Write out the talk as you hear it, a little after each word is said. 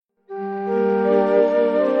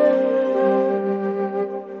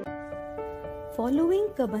Following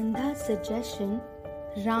Kabandha's suggestion,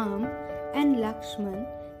 Ram and Lakshman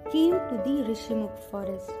came to the Rishimukh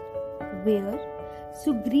forest, where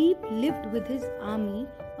Sugriv lived with his army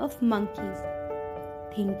of monkeys.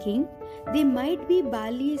 Thinking they might be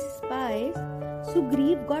Bali's spies,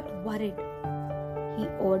 Sugriv got worried. He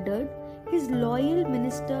ordered his loyal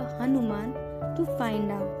minister Hanuman to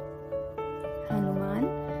find out. Hanuman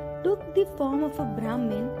took the form of a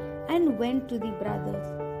Brahmin and went to the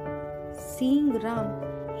brothers. Seeing Ram,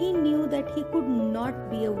 he knew that he could not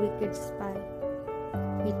be a wicked spy.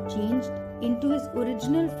 He changed into his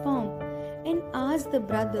original form and asked the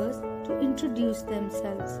brothers to introduce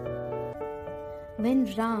themselves. When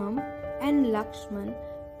Ram and Lakshman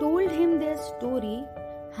told him their story,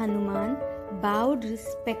 Hanuman bowed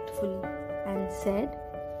respectfully and said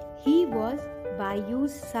he was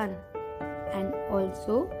Vayu's son and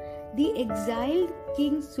also the exiled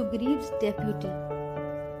King Sugriv's deputy.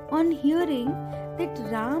 On hearing that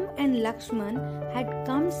Ram and Lakshman had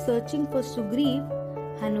come searching for Sugriv,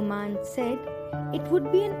 Hanuman said it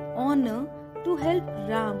would be an honor to help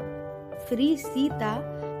Ram free Sita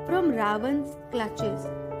from Ravan's clutches.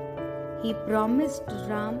 He promised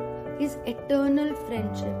Ram his eternal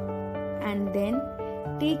friendship, and then,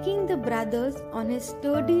 taking the brothers on his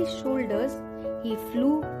sturdy shoulders, he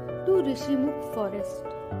flew to Rishimukh forest.